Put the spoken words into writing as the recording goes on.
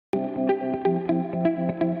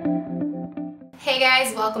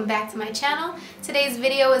guys, welcome back to my channel. Today's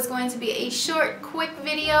video is going to be a short, quick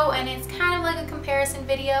video, and it's kind of like a comparison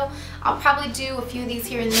video. I'll probably do a few of these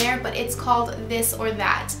here and there, but it's called This or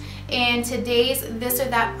That. And today's This or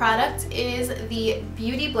That product is the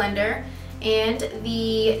Beauty Blender and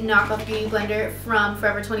the knockoff Beauty Blender from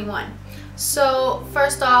Forever 21. So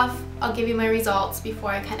first off, I'll give you my results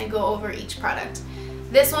before I kind of go over each product.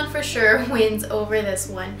 This one for sure wins over this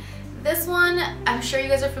one. This one, I'm sure you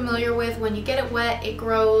guys are familiar with. When you get it wet, it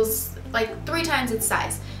grows like 3 times its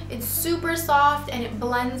size. It's super soft and it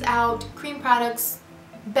blends out cream products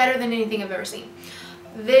better than anything I've ever seen.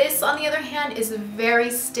 This, on the other hand, is very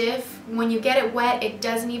stiff. When you get it wet, it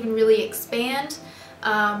doesn't even really expand.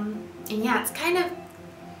 And yeah, it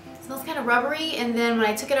smells kind of rubbery. And then when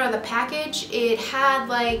I took it out of the package, it had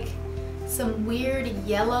like some weird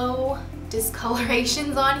yellow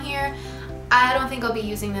discolorations on here. I don't think I'll be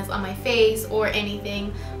using this on my face or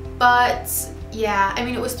anything, but yeah, I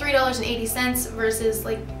mean, it was $3.80 versus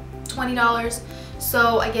like $20,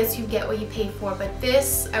 so I guess you get what you pay for. But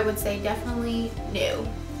this, I would say, definitely no.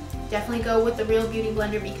 Definitely go with the real Beauty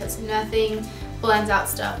Blender because nothing blends out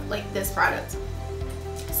stuff like this product.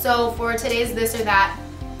 So for today's This or That,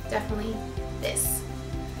 definitely this.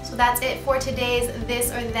 So that's it for today's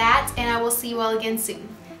This or That, and I will see you all again soon.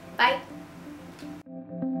 Bye!